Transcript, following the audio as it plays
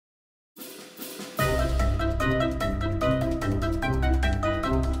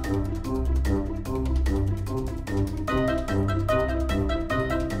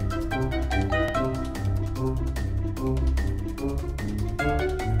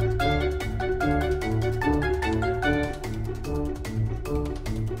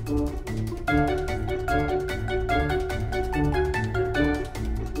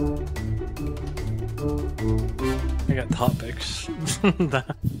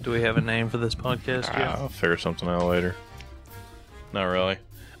Do we have a name for this podcast yet? I'll figure something out later. Not really.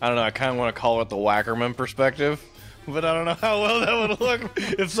 I don't know. I kind of want to call it the Wackerman perspective, but I don't know how well that would look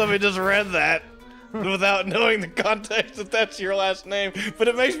if somebody just read that without knowing the context that that's your last name. But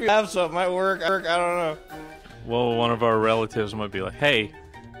it makes me laugh, so it might work. I don't know. Well, one of our relatives might be like, "Hey,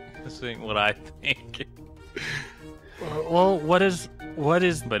 this ain't what I think." Well, what is?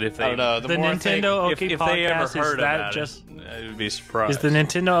 But if they, I don't know. The Nintendo-Okie if they ever podcast, heard is that about just? it would be surprised. Is the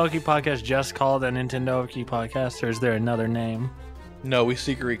Nintendo-Okie podcast just called the Nintendo-Okie podcast, or is there another name? No, we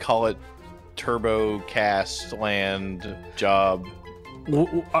secretly call it Turbo Cast Land Job.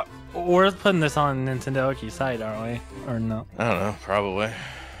 We're putting this on Nintendo-Okie site, aren't we? Or no? I don't know. Probably.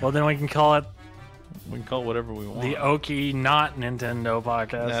 Well, then we can call it We can call it whatever we want. the Okie Not Nintendo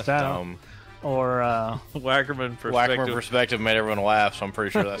podcast. That's now. dumb. Or Wackerman perspective. Wackerman perspective made everyone laugh, so I'm pretty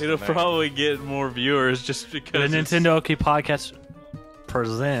sure that's It'll the name. probably get more viewers just the because Nintendo-Okie podcast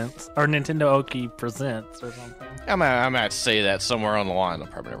presents, or Nintendo-Okie presents, or something. I might say that somewhere on the line. I'm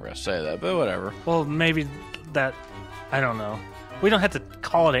probably never going to say that, but whatever. Well, maybe that, I don't know. We don't have to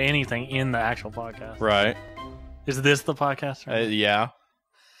call it anything in the actual podcast. Right. Is this the podcast? Yeah.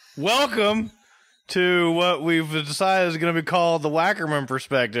 Welcome to what we've decided is going to be called the Wackerman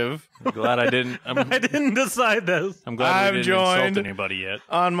perspective. I'm glad I didn't. I didn't decide this. I'm glad I'm we didn't joined- insult anybody yet.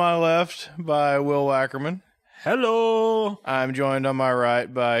 On my left by Will Wackerman. Hello. I'm joined on my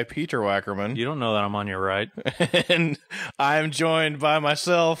right by Peter Wackerman. You don't know that I'm on your right. And I'm joined by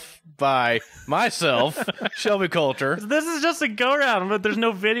myself, Shelby Coulter. This is just a go round, but there's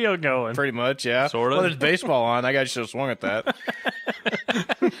no video going. Pretty much, yeah. Sorta. Well, there's baseball on. I got should have swung at that.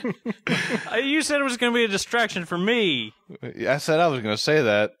 You said it was going to be a distraction for me. I said I was going to say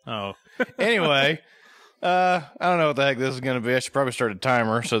that. Oh. Anyway, I don't know what the heck this is going to be. I should probably start a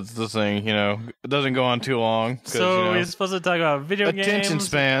timer so that this thing, it doesn't go on too long. So we're supposed to talk about video games? Attention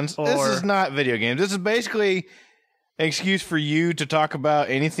spans. This is not video games. This is basically an excuse for you to talk about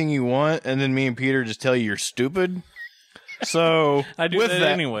anything you want, and then me and Peter just tell you you're stupid. So I do that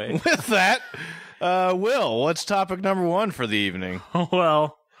anyway. With that, Will, what's topic number 1 for the evening?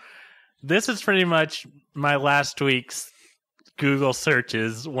 Well, this is pretty much my last week's Google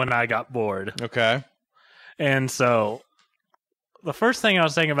searches when I got bored. Okay. And so the first thing I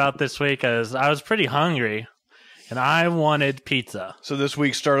was thinking about this week is I was pretty hungry and I wanted pizza. So this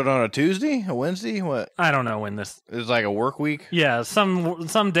week started on a Tuesday, a Wednesday? What? I don't know when this. It was like a work week? Yeah,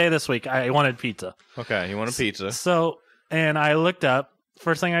 some day this week I wanted pizza. Okay, you want a pizza. So, and I looked up,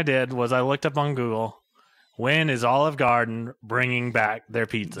 first thing I did was I looked up on Google, when is Olive Garden bringing back their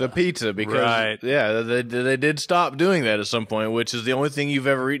pizza? The pizza, because Right. yeah, they did stop doing that at some point, which is the only thing you've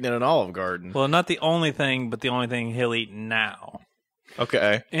ever eaten in an Olive Garden. Well, not the only thing, but the only thing he'll eat now.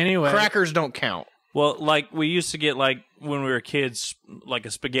 Okay. Anyway. Crackers don't count. Well, like we used to get, like when we were kids, like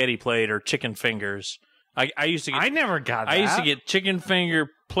a spaghetti plate or chicken fingers. I used to get. I never got that. I used to get chicken finger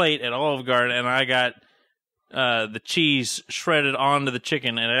plate at Olive Garden, and I got the cheese shredded onto the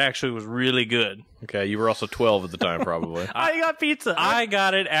chicken, and it actually was really good. Okay, you were also 12 at the time, probably. I got pizza. I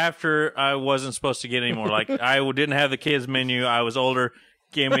got it after I wasn't supposed to get any more. Like I didn't have the kids menu. I was older.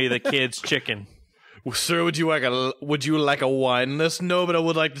 Gave me the kids chicken. Well, sir, would you like a wine list? No, but I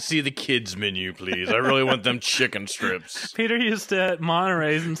would like to see the kids menu, please. I really want them chicken strips. Peter used to at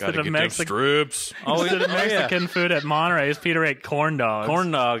Monterey's instead Gotta of get them Mexican. strips. Oh, Instead of yeah. Mexican food at Monterey's, Peter ate corn dogs.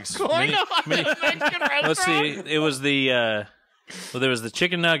 Corn dogs. Let's see. It was the there was the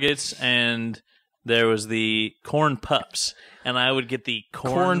chicken nuggets and there was the corn pups, and I would get the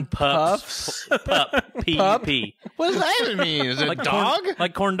corn pups. Pup. P-E-P. What does that even mean? Is it Like dog?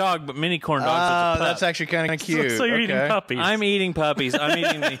 like corn dog, but mini corn dogs. It's a pup. That's actually kind of cute. So you're eating Okay. puppies. I'm eating puppies. I'm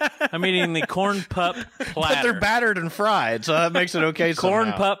eating the corn pup platter. But they're battered and fried, so that makes it okay corn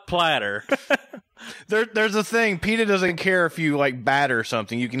somehow. pup platter. There's a thing. PETA doesn't care if you like batter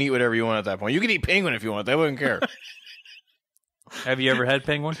something. You can eat whatever you want at that point. You can eat penguin if you want. They wouldn't care. Have you ever had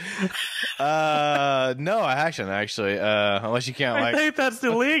penguin? No, I haven't actually. Unless you count I like think that's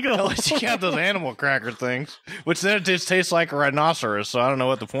illegal. unless you count those animal cracker things, which then it just tastes like a rhinoceros. So I don't know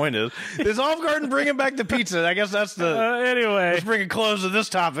what the point is. Is Olive Garden bringing back the pizza? I guess that's the. Anyway, Let's bring a close to this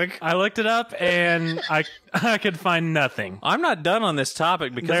topic. I looked it up and I could find nothing. I'm not done on this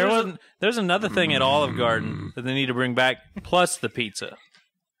topic because there's another thing at Olive Garden that they need to bring back, plus the pizza.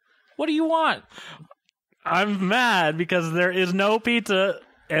 What do you want? I'm mad because there is no pizza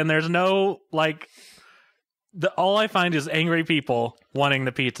and there's no like all I find is angry people wanting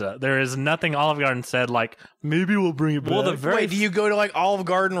the pizza. There is nothing Olive Garden said like, maybe we'll bring it back. Well, wait, do you go to like Olive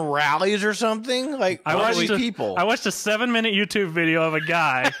Garden rallies or something? Like, I watched a 7-minute YouTube video of a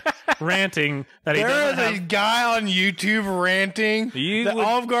guy ranting that he there doesn't is a guy on YouTube ranting that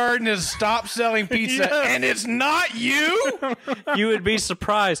Olive Garden has stopped selling pizza, and it's not you. You would be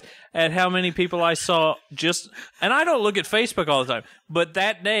surprised at how many people I saw and I don't look at Facebook all the time, but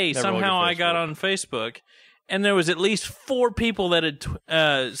that day somehow I got on Facebook. And there was at least 4 people that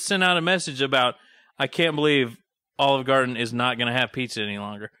had sent out a message about, I can't believe Olive Garden is not going to have pizza any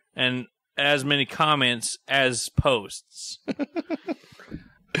longer. And as many comments as posts.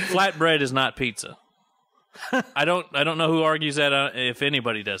 Flatbread is not pizza. I don't know who argues that, if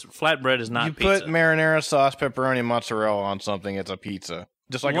anybody does. Flatbread is not pizza. You put marinara sauce, pepperoni, and mozzarella on something, it's a pizza.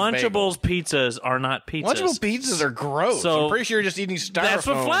 Just like Lunchables pizzas are not pizzas. Lunchable pizzas are gross. So I'm pretty sure you're just eating styrofoam. That's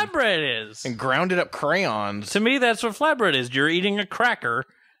what flatbread is. And grounded up crayons. To me, that's what flatbread is. You're eating a cracker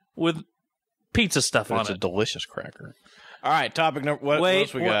with pizza stuff on it. It's a delicious cracker. All right, topic number. What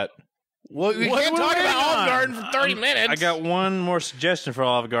else we got? Well, we can't talk about Olive Garden for 30 minutes. I got one more suggestion for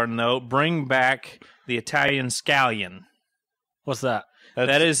Olive Garden, though. Bring back the Italian scallion. What's that?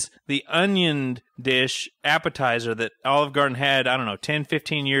 That is the onion dish appetizer that Olive Garden had, I don't know, 10,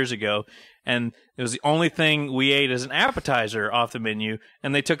 15 years ago. And it was the only thing we ate as an appetizer off the menu.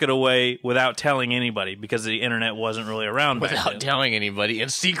 And they took it away without telling anybody because the internet wasn't really around back then. Without telling anybody. In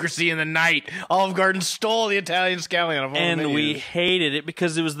secrecy in the night, Olive Garden stole the Italian scallion of all And menus. we hated it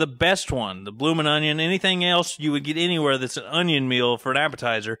because it was the best one. The bloomin' onion. Anything else you would get anywhere that's an onion meal for an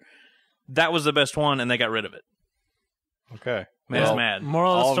appetizer, that was the best one, and they got rid of it. Okay. Man's mad.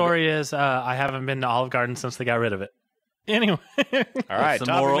 Moral of the story is I haven't been to Olive Garden since they got rid of it. Anyway. All right.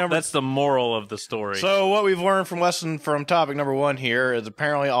 That's the moral of the story. So what we've learned from topic number 1 here is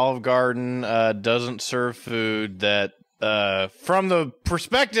apparently Olive Garden doesn't serve food that, from the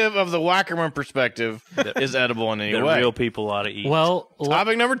perspective of the Wackerman perspective, is edible in any way. Real people ought to eat. Well,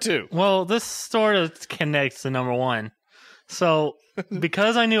 topic number 2. Well, this sort of connects to number 1. So,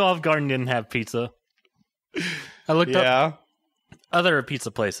 because I knew Olive Garden didn't have pizza, I looked up other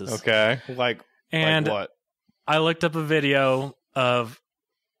pizza places. Okay. Like what? I looked up a video of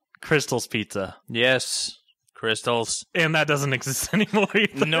Crystal's Pizza. Yes. Crystals. And that doesn't exist anymore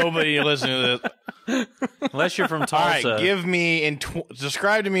either. Nobody listening to this. Unless you're from Tulsa. All right,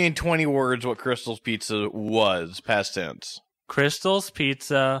 describe to me in 20 words what Crystal's Pizza was, past tense. Crystal's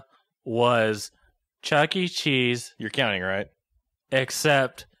Pizza was Chuck E. Cheese. You're counting, right?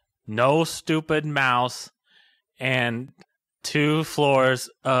 Except no stupid mouse and 2 floors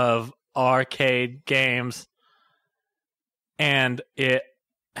of arcade games. And it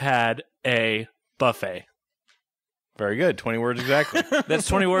had a buffet. Very good. 20 words exactly. That's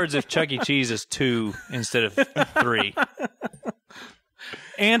 20 words if Chuck E. Cheese is 2 instead of 3.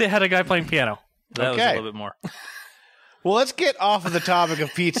 And it had a guy playing piano. That was a little bit more. Well, let's get off of the topic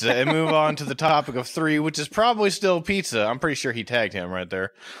of pizza and move on to the topic of 3, which is probably still pizza. I'm pretty sure he tagged him right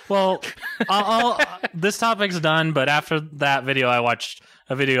there. Well, this topic's done, but after that video, I watched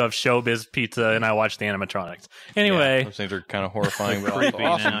a video of Showbiz Pizza, and I watched the animatronics. Anyway. Those things are kind of horrifying, but creepy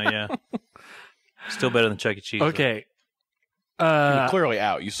awesome. now, yeah. Still better than Chuck E. Cheese. Okay. He was clearly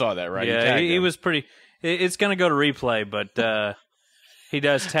out. You saw that, right? Yeah, he was pretty... It's going to go to replay, but... He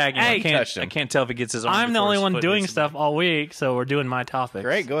does tag him. I can't tell if he gets his arm. I'm the only one doing stuff all week, so we're doing my topics.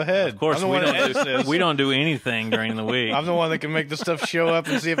 Great, go ahead. Of course, we don't do anything during the week. I'm the one that can make the stuff show up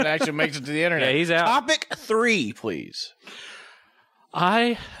and see if it actually makes it to the internet. Yeah, he's out. Topic 3, please.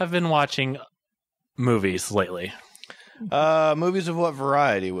 I have been watching movies lately. Movies of what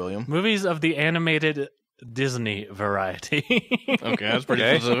variety, William? Movies of the animated Disney variety. Okay, that's pretty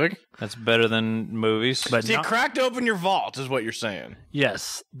specific. That's better than movies. But you cracked open your vault, is what you're saying.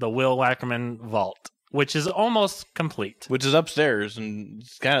 Yes, the Will Wackerman vault, which is almost complete. Which is upstairs, and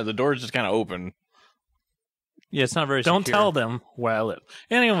it's the door's just kind of open. Yeah, it's not very Don't secure. tell them where I live.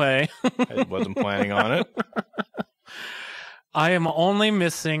 Anyway. I wasn't planning on it. I am only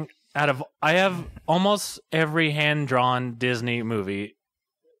missing I have almost every hand-drawn Disney movie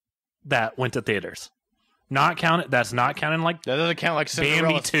that went to theaters. That's not counting like that doesn't count like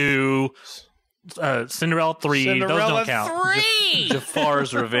Cinderella. Bambi 2, Cinderella 3. Cinderella those don't count. 3!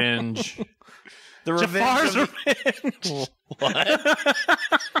 Jafar's Revenge. Jafar's Revenge. What?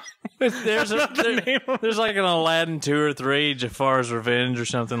 There's like an Aladdin 2 or 3, Jafar's Revenge or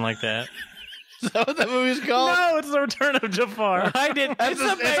something like that. Is that what that movie's called? No, it's the Return of Jafar. I didn't.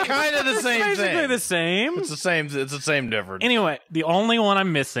 It's kind of the same thing. Basically the same. It's the same difference. Anyway, the only one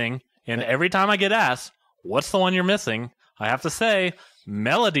I'm missing, and every time I get asked, what's the one you're missing? I have to say,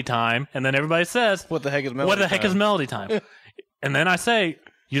 Melody Time, and then everybody says, What the heck is Melody what the heck is Melody Time? And then I say,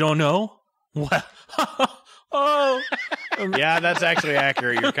 you don't know? Well, oh. Yeah, that's actually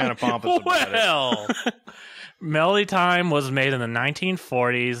accurate. You're kind of pompous about it. Well, Melody Time was made in the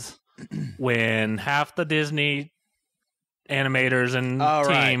 1940s when half the Disney animators and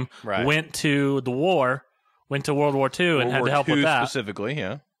team went to the war, went to World War II and had to help with that. Specifically,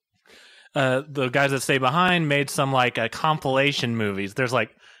 yeah. The guys that stay behind made some like compilation movies. There's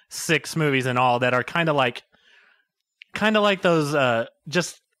like 6 movies in all that are kind of like those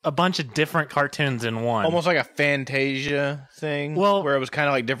just a bunch of different cartoons in one. Almost like a Fantasia thing. Well, where it was kind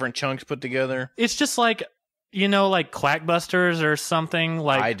of like different chunks put together. It's just like, you know, like Quackbusters or something.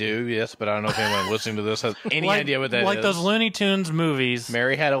 Like I do, yes, but I don't know if anyone listening to this has any idea what that is. Like those Looney Tunes movies.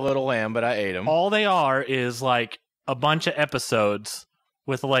 Mary Had a Little Lamb, but I ate them. All they are is like a bunch of episodes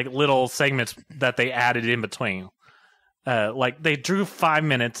with like little segments that they added in between. Like they drew 5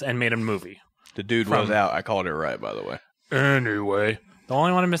 minutes and made a movie. The dude was out. I called it right, by the way. Anyway, the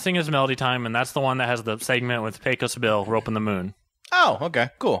only one I'm missing is Melody Time, and that's the one that has the segment with Pecos Bill roping the moon. Oh, okay,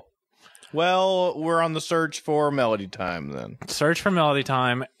 cool. Well, we're on the search for Melody Time then. Search for Melody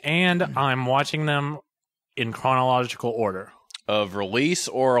Time, and I'm watching them in chronological order. Of release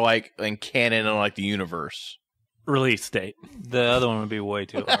or like in canon and like the universe? Release date. the other one would be way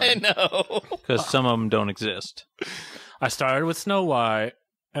too hard. I know. Because some of them don't exist. I started with Snow White,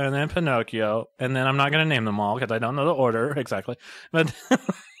 and then Pinocchio, and then I'm not going to name them all because I don't know the order exactly. But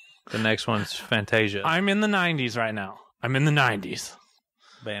The next one's Fantasia. I'm in the 90s right now. I'm in the 90s.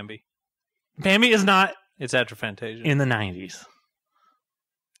 Bambi. Bambi is not It's after Fantasia. in the 90s.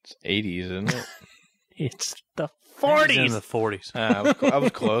 It's 80s, isn't it? It's the Bambi's 40s. in the 40s. I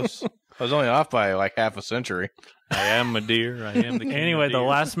was close. I was only off by like half a century. I am a deer. I am the king Anyway, of the deer.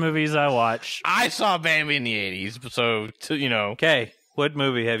 last movies I watched, I saw Bambi in the 80s, so, you know. Okay, what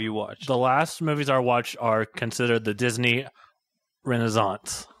movie have you watched? the last movies I watched are considered the Disney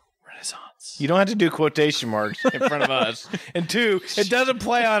Renaissance. Renaissance. You don't have to do quotation marks in front of us. And 2, it doesn't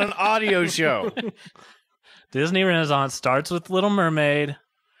play on an audio show. Disney Renaissance starts with Little Mermaid,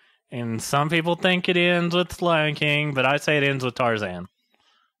 and some people think it ends with Lion King, but I say it ends with Tarzan.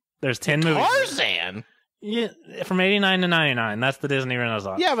 There's 10 movies. Tarzan? Yeah, from 89 to 99. That's the Disney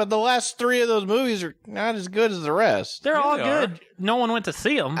Renaissance. Yeah, but the last 3 of those movies are not as good as the rest. They're Yeah, all they good. No one went to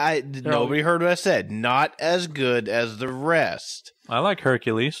see them. Nobody heard what I said. Not as good as the rest. I like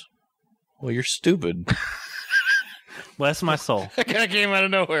Hercules. Well, you're stupid. Bless my soul. That kind of came out of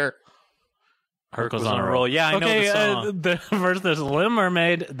nowhere. Hercules on a roll. Yeah, I know the song. First there's Little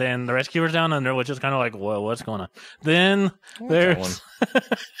Mermaid, then The Rescuers Down Under, which is kind of like, whoa, what's going on? Then there's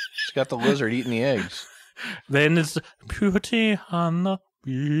She's got the lizard eating the eggs. then it's Beauty and the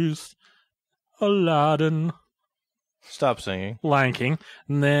Beast, Aladdin, Stop singing. Lion King,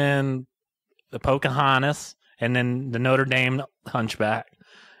 and then the Pocahontas, and then the Notre Dame Hunchback,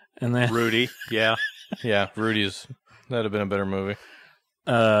 and then Rudy. Yeah. Yeah, Rudy's. That'd have been a better movie.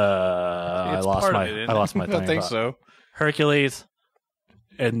 I It's lost part of my it, isn't I it? lost my I thing. don't think so. Hercules,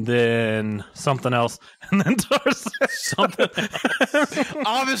 and then something else, and then Tarzan. Something.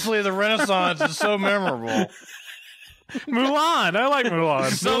 Obviously, the Renaissance is so memorable. Mulan. I like Mulan.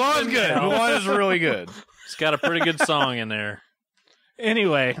 Mulan's good. Mulan is really good. It's got a pretty good song in there.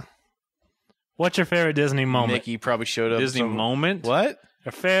 Anyway, what's your favorite Disney moment? Mickey probably showed up. Disney moment? What?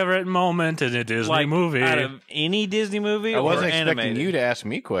 Your favorite moment in a Disney Like, movie? out of any Disney movie I or wasn't expecting animated? you to ask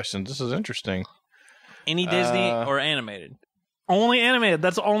me questions. This is interesting. Any Disney or animated? Only animated.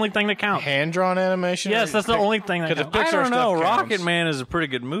 That's the only thing that counts. Hand-drawn animation? Yes, that's the only thing that 'cause counts. if I Pixar don't know. stuff Rocket counts. Man is a pretty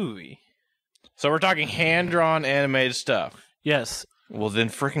good movie. So we're talking hand-drawn animated stuff. Yes. Well, then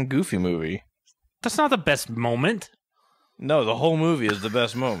freaking Goofy movie. That's not the best moment. No, the whole movie is the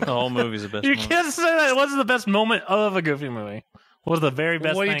best moment. The whole movie's the best You movie. can't say that. What's the best moment of a Goofy movie? What was the very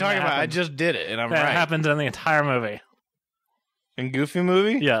best What are you thing talking that about? I happened- just did it, and I'm that right. happens in the entire movie? In Goofy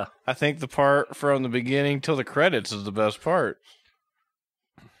movie? Yeah. I think the part from the beginning till the credits is the best part.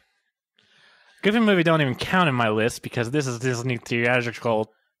 Goofy movie don't even count in my list because this is Disney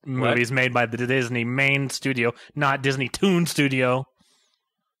theatrical movies made by the Disney main studio, not Disney Toon Studio.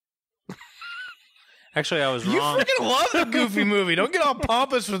 Actually, I was You wrong. freaking love the Goofy movie. Don't get all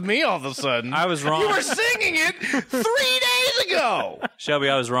pompous with me all of a sudden. I was wrong. You were singing it 3 days ago. Shelby,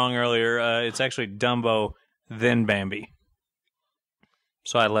 I was wrong earlier. It's actually Dumbo, then Bambi.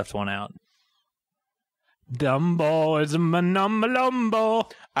 So I left one out. Dumbo is my number lumbo.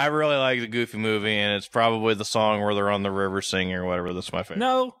 I really like the Goofy movie, and it's probably the song where they're on the river singing or whatever. That's my favorite.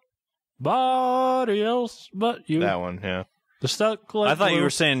 No. Body else but you. That one, yeah. They're stuck like I thought you glue. were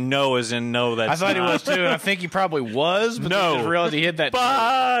saying no as in no. That's I thought he not. was too, and I think he probably was, but No. I just realized he hit that.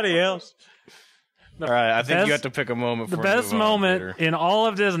 Somebody else. All right, I think best- you have to pick a moment. The before we best move on, moment Peter. in all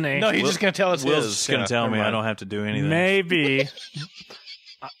of Disney. No, he's just gonna tell us Will's his. just gonna tell never me I mind. don't have to do anything. Maybe.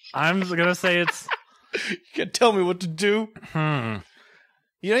 I'm gonna say it's. You can't tell me what to do.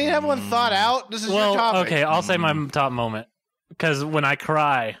 You don't even have one thought out. This is your Well, topic. okay, I'll say my top moment because when I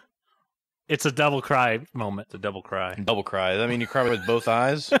cry, it's a double cry moment. It's a double cry. Double cry. Does that mean you cry with both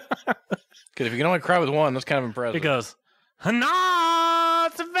eyes? Because if you can only cry with one, that's kind of impressive. It goes, Pennsylvania,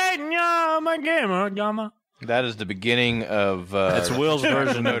 my gamer, gamma. That is the beginning of. It's Will's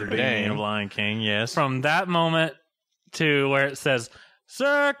version of Notre the beginning Dame. of Lion King. Yes. From that moment to where it says,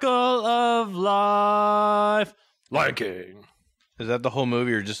 Circle of Life, Lion King. Is that the whole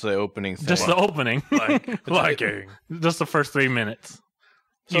movie or just the opening thing? Just the opening. Lion King. Just the first 3 minutes.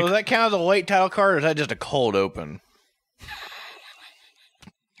 So does that count as a late title card, or is that just a cold open?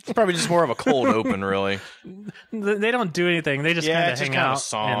 It's probably just more of a cold open, really. They don't do anything. They just Yeah, kind it's of just hang kind of a out,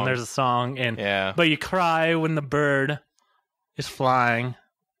 song. and there's a song, and Yeah. but you cry when the bird is flying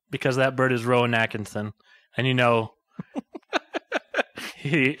because that bird is Rowan Atkinson, and you know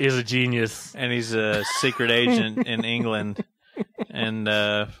he is a genius. And he's a secret agent in England. And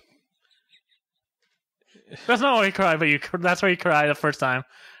That's not why you cry, but that's why you cry the first time,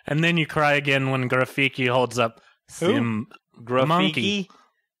 and then you cry again when Rafiki holds up Graffiti. monkey.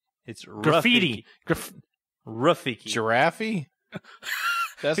 It's Graffiti. Rafiki. Giraffe?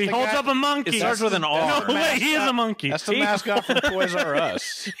 That's He the holds guy- up a monkey. It starts with an R. No way, he is a monkey. That's the mascot from Toys R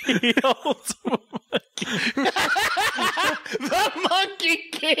Us. He holds up a monkey. The Monkey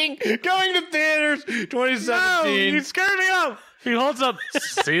King going to theaters 2017. No, he's scared me up. He holds up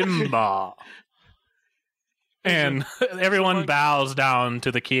Simba. And everyone bows down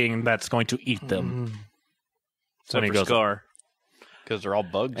to the king that's going to eat them. Except he for goes Scar. Because they're all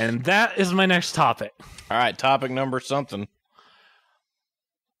bugs. And that is my next topic. All right, topic number something.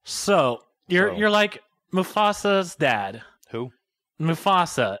 So, you're like Mufasa's dad. Who?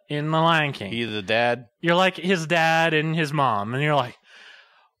 Mufasa in The Lion King. He's the dad. You're like his dad and his mom. And you're like,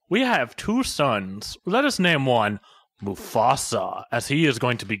 we have 2 sons. Let us name one Mufasa, as he is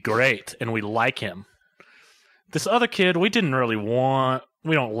going to be great, and we like him. This other kid, we didn't really want.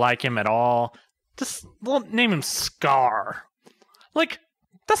 We don't like him at all. Just name him Scar. Like,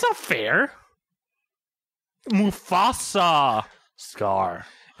 that's not fair. Mufasa. Scar.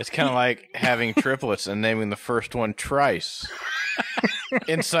 It's kind of like having triplets and naming the first one Trice.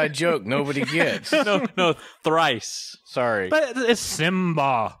 Inside joke, nobody gets. No, thrice. Sorry. But it's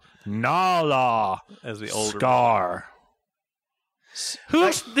Simba. Nala. As the older Scar. He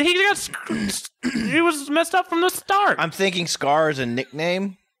was messed up from the start. I'm thinking Scar is a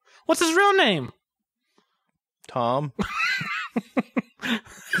nickname. What's his real name? Tom.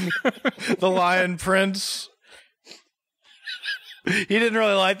 The Lion Prince. He didn't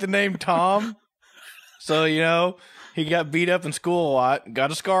really like the name Tom. So, he got beat up in school a lot,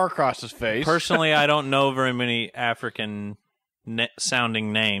 got a scar across his face. Personally, I don't know very many African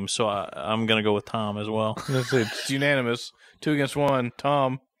sounding names, so I'm going to go with Tom as well. It's unanimous. 2 against 1.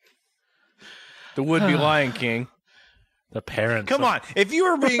 Tom. The would-be Lion King. The parents. Come on. If you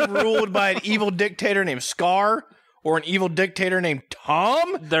were being ruled by an evil dictator named Scar or an evil dictator named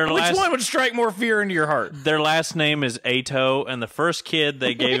Tom, which one would strike more fear into your heart? Their last name is Ato, and the first kid,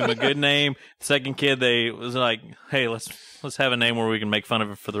 they gave him a good name. The second kid, they was like, hey, let's have a name where we can make fun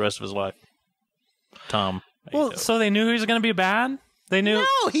of it for the rest of his life. Tom. Well, Ato. so they knew he was going to be bad? They knew.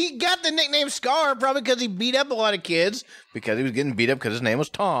 No, he got the nickname Scar probably because he beat up a lot of kids because he was getting beat up because his name was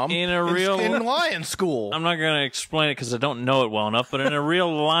Tom In lion school. I'm not going to explain it because I don't know it well enough, but in a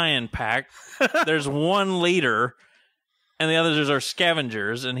real lion pack, there's one leader, and the others are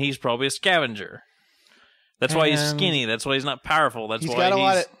scavengers, and he's probably a scavenger. That's why he's skinny. That's why he's not powerful. That's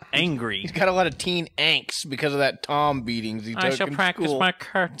why he's angry. He's got a lot of teen angst because of that Tom beatings he took I shall in practice school. my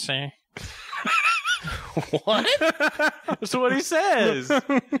curtsy. What? That's what he says.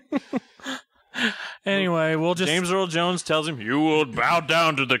 Anyway, we'll just. James Earl Jones tells him, you will bow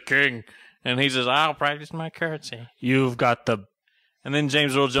down to the king. And he says, I'll practice my curtsy. You've got the. And then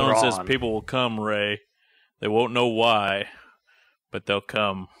James Earl Jones says, Brawn. people will come, Ray. They won't know why, but they'll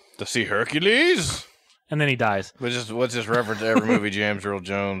come. To see Hercules? And then he dies. What's this reference to every movie James Earl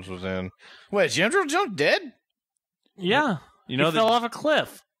Jones was in? Wait, is James Earl Jones dead? Yeah. You know he fell off a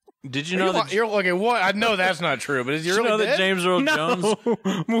cliff. Did you know that? You're looking what? I know that's not true, but is he Did you really know that dead? James Earl Jones?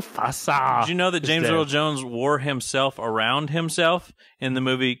 Mufasa. Did you know that is James dead. Earl Jones wore himself around himself in the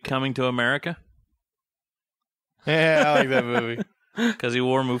movie Coming to America? Yeah, I like that movie. Because he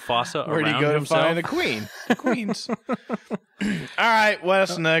wore Mufasa Where'd he around go to himself. find the queen? The queens. All right,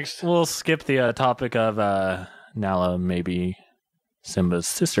 what's next? We'll skip the topic of Nala, maybe Simba's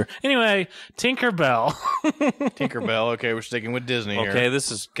sister. Anyway, Tinkerbell. Tinkerbell. Okay, we're sticking with Disney here. Okay,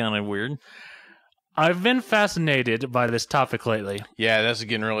 this is kind of weird. I've been fascinated by this topic lately. Yeah, that's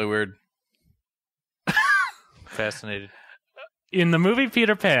getting really weird. Fascinated. In the movie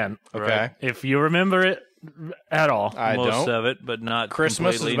Peter Pan, Okay. Right. if you remember it at all, I Most don't. of it, but not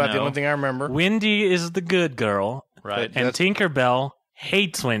Christmas is completely, about the no. only thing I remember. Wendy is the good girl, Right. But- and That's- Tinkerbell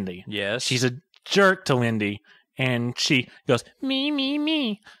hates Wendy. Yes. She's a jerk to Wendy, and she goes,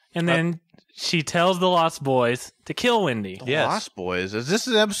 me. And then she tells the Lost Boys to kill Wendy. The Yes. Lost Boys. Is this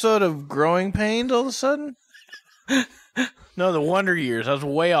an episode of Growing Pains all of a sudden? No, the Wonder Years. I was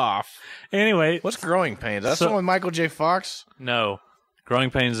way off. Anyway, What's Growing Pains? That's So- the one with Michael J. Fox? No. Growing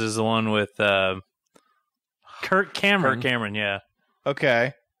Pains is the one with Kirk Cameron. Kirk Cameron, yeah.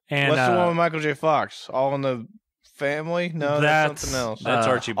 Okay. And What's the one with Michael J. Fox? All in the Family? No, that's something else. That's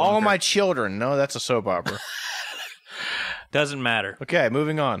Archie Bunker. All My Children. No, that's a soap opera. Doesn't matter. Okay,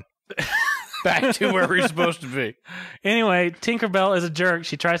 moving on. Back to where we're supposed to be. Anyway, Tinkerbell is a jerk.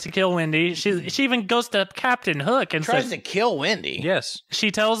 She tries to kill Wendy. She even goes to Captain Hook and Tries says, to kill Wendy. Yes.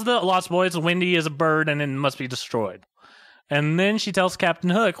 she tells the Lost Boys Wendy is a bird and it must be destroyed. And then she tells Captain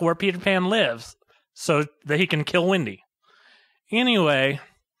Hook where Peter Pan lives so that he can kill Wendy. Anyway,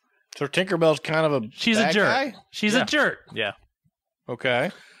 So Tinkerbell's kind of a she's bad a jerk. guy? She's Yeah. a jerk. Yeah. Okay.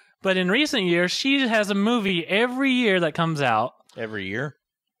 But in recent years, she has a movie every year that comes out. Every year.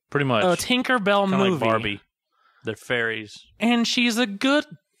 Pretty much. A Tinkerbell Kinda movie. like Barbie. They're fairies. And she's a good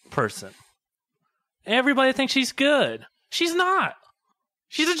person. Everybody thinks she's good. She's not.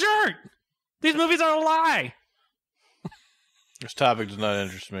 She's a jerk. These movies are a lie. This topic does not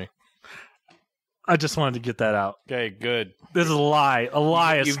interest me. I just wanted to get that out. Okay, good. This is a lie. A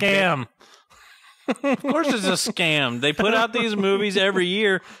lie. A You've scam. Of course it's a scam. They put out these movies every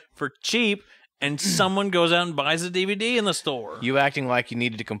year for cheap, and someone goes out and buys a DVD in the store. You acting like you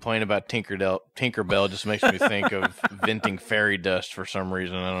needed to complain about Tinkerbell just makes me think of venting fairy dust for some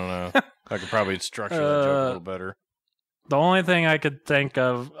reason. I don't know. I could probably structure that joke a little better. The only thing I could think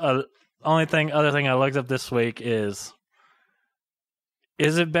of, other thing I looked up this week is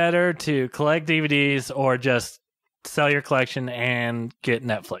it better to collect DVDs or just sell your collection and get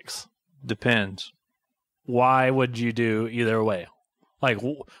Netflix? Depends. Why would you do either way? Like,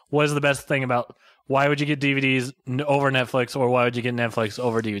 what is the best thing about why would you get DVDs over Netflix or why would you get Netflix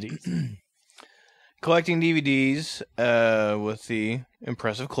over DVDs? Collecting DVDs with the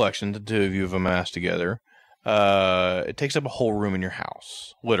impressive collection the two of you have amassed together, it takes up a whole room in your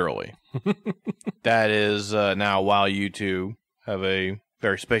house, literally. That is now while you two have a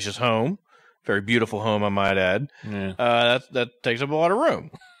very spacious home, very beautiful home, I might add. Yeah. That takes up a lot of room.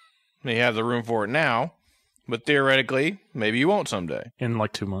 You have the room for it now, but theoretically, maybe you won't someday. In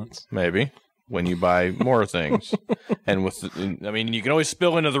like 2 months. Maybe when you buy more things. And you can always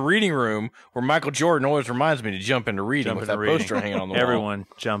spill into the reading room where Michael Jordan always reminds me to jump into reading with that poster hanging on the wall. Everyone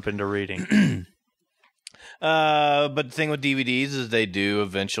jump into reading. But the thing with DVDs is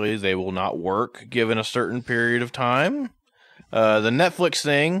eventually they will not work given a certain period of time. The Netflix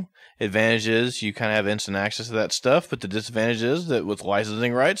thing, advantage is you kind of have instant access to that stuff, but the disadvantage is that with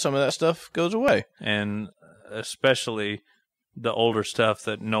licensing rights, some of that stuff goes away. And especially the older stuff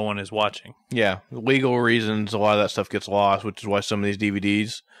that no one is watching. Yeah, legal reasons, a lot of that stuff gets lost, which is why some of these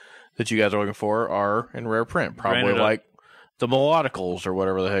DVDs that you guys are looking for are in rare print. Probably Granted, like the Melodicals or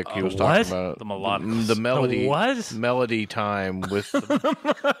whatever the heck he was what? talking about. The Melodicals. The melody. The what? Melody time with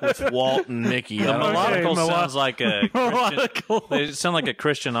Walt and Mickey. The I don't know. Melodicals sounds like a Christian, Melodical. they sound like a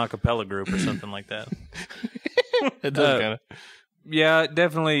Christian a cappella group or something like that. It does kind of. Yeah,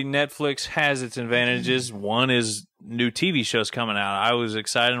 definitely Netflix has its advantages. One is new TV shows coming out. I was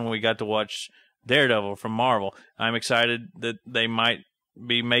excited when we got to watch Daredevil from Marvel. I'm excited that they might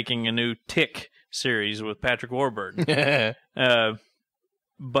be making a new Tick series with Patrick Warburton.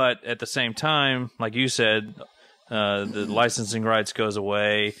 But at the same time, like you said, the licensing rights goes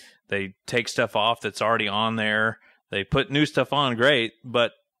away. They take stuff off that's already on there. They put new stuff on, great,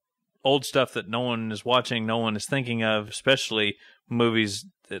 but old stuff that no one is watching, no one is thinking of, especially movies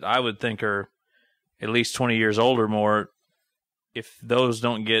that I would think are at least 20 years old or more. If those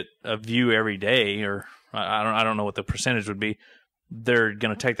don't get a view every day, or I don't know what the percentage would be, they're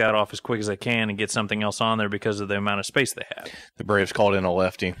going to take that off as quick as they can and get something else on there because of the amount of space they have. The Braves called in a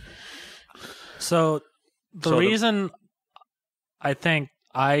lefty. So the reason I think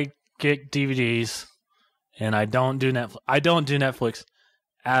I get DVDs and I don't do Netflix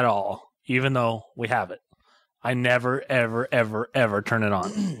at all, even though we have it. I never, ever, ever, ever turn it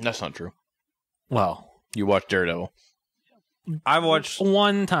on. That's not true. Well, You watch Daredevil. I've watched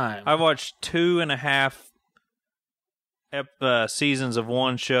one time. 2.5 seasons of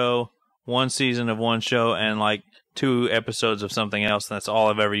one show, one season of one show, and like 2 episodes of something else. That's all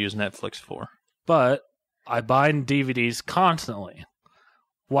I've ever used Netflix for. But I buy DVDs constantly.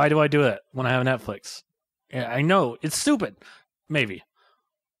 Why do I do it when I have Netflix? Yeah, I know it's stupid. Maybe.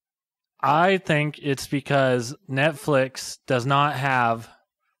 I think it's because Netflix does not have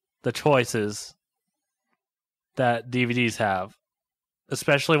the choices that DVDs have,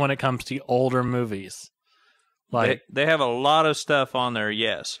 especially when it comes to older movies. Like They have a lot of stuff on there,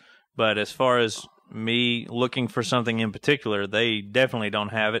 yes. But as far as me looking for something in particular, they definitely don't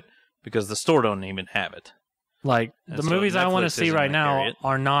have it because the store don't even have it. Like And the so movies I want to Netflix see isn't right gonna now carry it.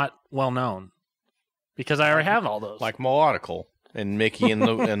 are not well known because I already have all those. Like Melodical and Mickey and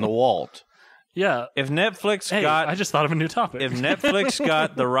the Walt. yeah. If Netflix Hey, got I just thought of a new topic. if Netflix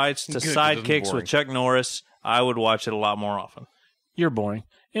got the rights to Good, 'cause it's Sidekicks boring. with Chuck Norris, I would watch it a lot more often. You're boring.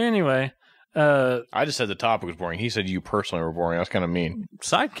 Anyway, I just said the topic was boring. He said you personally were boring. That's kind of mean.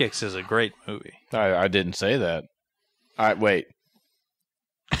 Sidekicks is a great movie. I didn't say that. Wait.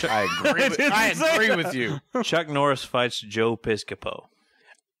 I agree. I agree with you. Chuck Norris fights Joe Piscopo.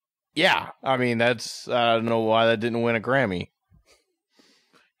 Yeah, I mean that's. I don't know why that didn't win a Grammy.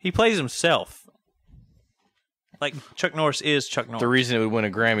 He plays himself. Like Chuck Norris is Chuck Norris. The reason it would win a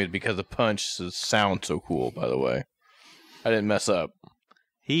Grammy is because the punch sounds so cool. By the way, I didn't mess up.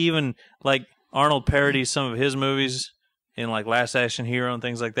 He even like Arnold parodies some of his movies in like Last Action Hero and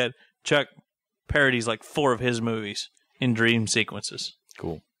things like that. Chuck parodies like 4 of his movies in dream sequences.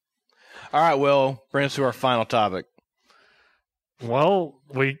 Cool. All right, Will, bring us to our final topic. well,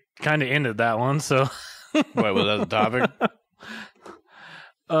 we kind of ended that one, so Wait, was that the topic?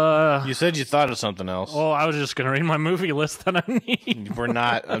 You said you thought of something else. well, I was just gonna read my movie list that I need. We're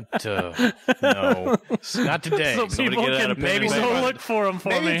not up to no, not today. So Somebody people get out can a pen and maybe paper. look for them for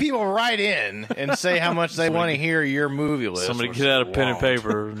Maybe me. people write in and say how much they want to hear your movie list. Somebody which get out a they pen and won't.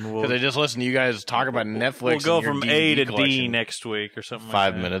 paper, and Because they just listen to you guys talk about Netflix. we'll go and your from DVD A to D collection. next week or something.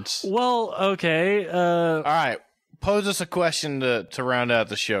 5 like that. minutes. Well, okay. All right, pose us a question to round out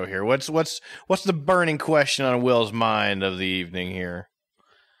the show here. What's the burning question on Will's mind of the evening here?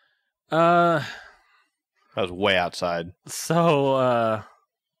 That was way outside. So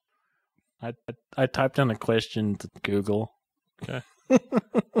I typed in a question to Google. Okay.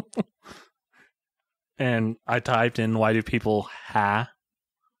 And I typed in why do people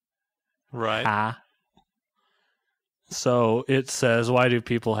Right. ha? So it says why do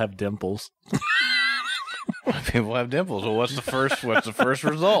people have dimples? People have dimples. Well, what's the first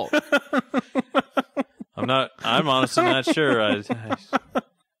result? I'm honestly not sure.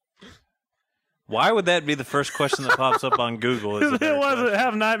 Why would that be the first question that pops up on Google? Is a It better wasn't question.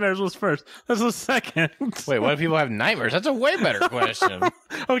 have nightmares was first. This was second. Wait, why do people have nightmares? That's a way better question.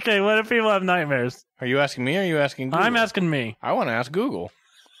 Okay, what if people have nightmares? Are you asking me or are you asking Google? I'm asking me. I want to ask Google.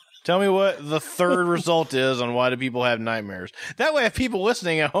 Tell me what the third result is on why do people have nightmares. That way, if people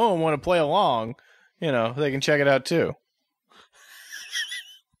listening at home want to play along, they can check it out too.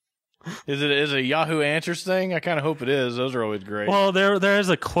 Is it a Yahoo Answers thing? I kind of hope it is. Those are always great. Well, there is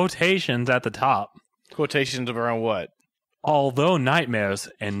a quotations at the top. Quotations around what? Although nightmares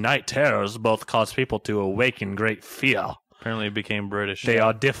and night terrors both cause people to awaken great fear, Apparently, it became British. they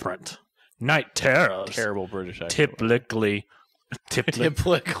are different. Night terrors Terrible British accent. typically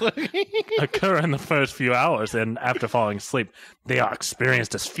Typically. occur in the first few hours, and after falling asleep, they are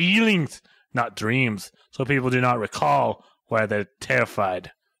experienced as feelings, not dreams. So people do not recall why they're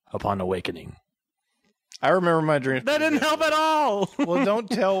terrified upon awakening. I remember my dreams. That didn't help at all. Well, don't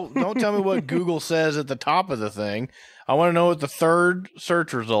tell me what Google says at the top of the thing. I want to know what the third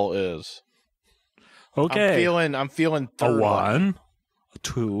search result is. Okay, I'm feeling a third. 1, a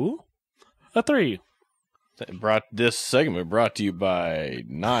 2, a 3. This segment brought to you by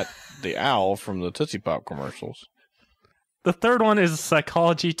not the owl from the Tootsie Pop commercials. The third one is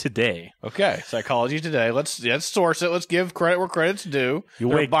Psychology Today. Okay, Psychology Today. Let's source it. Let's give credit where credit's due. You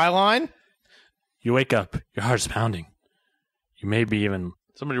Their wake- byline. You wake up, your heart's pounding. You may be even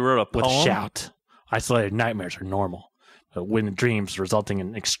Somebody wrote a with poem. a shout. Isolated nightmares are normal, but when dreams resulting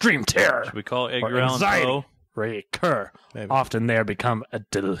in extreme terror Should we call Edgar or Allan anxiety Poe? recur, Maybe. often they become a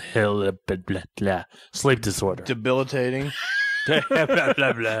sleep disorder. Debilitating. blah,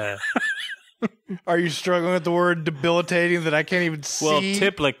 blah, blah. Are you struggling with the word debilitating that I can't even see? Well,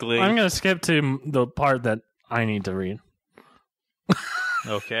 typically, I'm going to skip to the part that I need to read.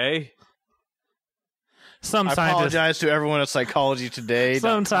 okay. Some I scientists apologize to everyone at Psychology Today.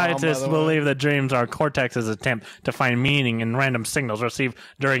 Some scientists believe that dreams are cortex's attempt to find meaning in random signals received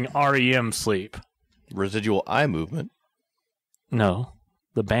during REM sleep. Residual eye movement. No,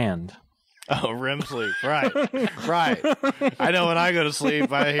 the band. Oh, REM sleep. Right. Right. I know when I go to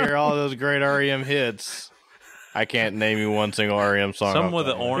sleep, I hear all those great REM hits. I can't name you one single REM song. Some with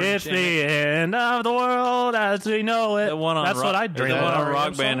the orange. It's the end of the world as we know it. That's what I dream. The one on Rock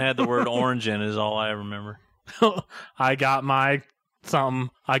song? Band had the word orange in it is all I remember. I got my something.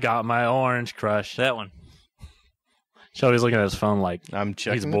 I got my orange crush. That one. Shelby's looking at his phone like I'm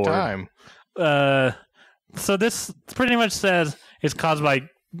checking he's the bored. time. So this pretty much says it's caused by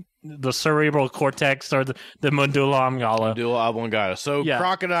the cerebral cortex or the medulla oblongata. Medulla oblongata. So Yeah.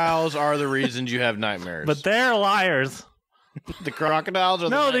 crocodiles are the reasons you have nightmares. But they're liars. the crocodiles are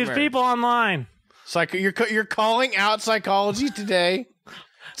the No, nightmares. these people online. You're calling out Psychology Today?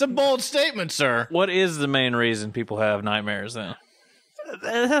 It's a bold statement, sir. What is the main reason people have nightmares then?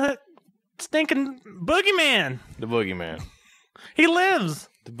 Stinking boogeyman. The boogeyman. He lives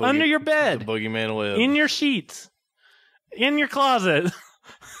under your The bed, boogeyman lives. in your sheets, in your closet.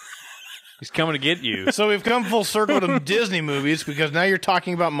 He's coming to get you. So we've come full circle to Disney movies because now you're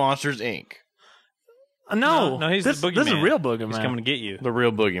talking about Monsters, Inc. No, he's this, the boogeyman. This is a real boogeyman. He's coming to get you. The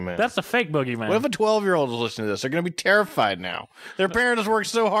real boogeyman. That's a fake boogeyman. What if a 12-year-old is listening to this? They're going to be terrified now. Their parents worked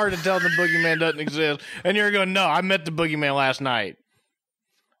so hard to tell them the boogeyman doesn't exist, and you're going, no, I met the boogeyman last night.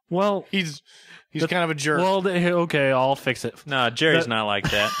 Well, He's kind of a jerk. well, okay, I'll fix it. No, Jerry's not like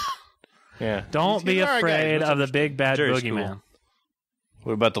that. yeah. Don't be He's all right, afraid guys. of the big bad Jerry's boogeyman. cool.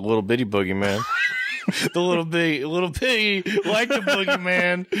 What about the little bitty boogeyman? the little piggy like the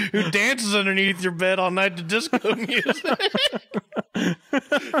boogeyman who dances underneath your bed all night to disco music.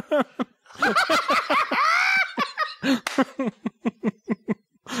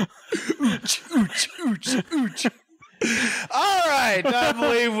 Ooch, ooch, ooch, ooch. All right, I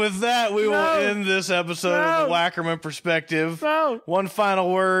believe with that we will end this episode of the Wackerman Perspective. No. One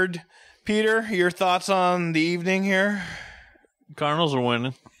final word. Peter, your thoughts on the evening here? Cardinals are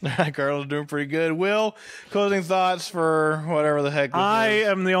winning. Cardinals are doing pretty good. Will, closing thoughts for whatever the heck this I is.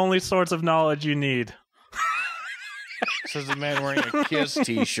 am the only source of knowledge you need. Says the man wearing a Kiss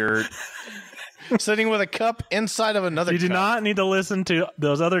t-shirt. Sitting with a cup inside of another You cup. do not need to listen to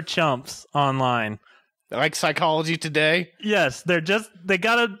those other chumps online. Like Psychology Today? Yes, they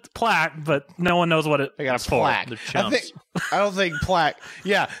got a plaque, but no one knows what They got it's a plaque. They're I chumps. don't think plaque.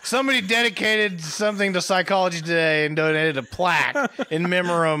 Yeah, somebody dedicated something to Psychology Today and donated a plaque in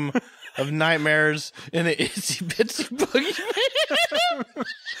memoriam of nightmares in the Itsy Bitsy Boogeyman.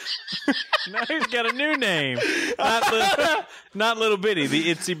 Now he's got a new name. Not little bitty, the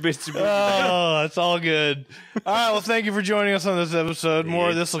itsy bitsy. Oh, that's all good. All right, well, thank you for joining us on this episode. More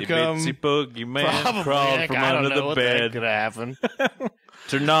of this will come. Itsy boogeyman Probably. crawled Heck, from I don't under know the what the heck bed. could happen.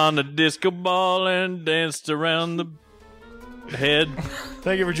 Turned on the disco ball and danced around the head.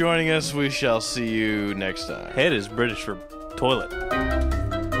 Thank you for joining us. We shall see you next time. Head is British for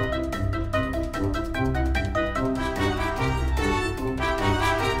toilet.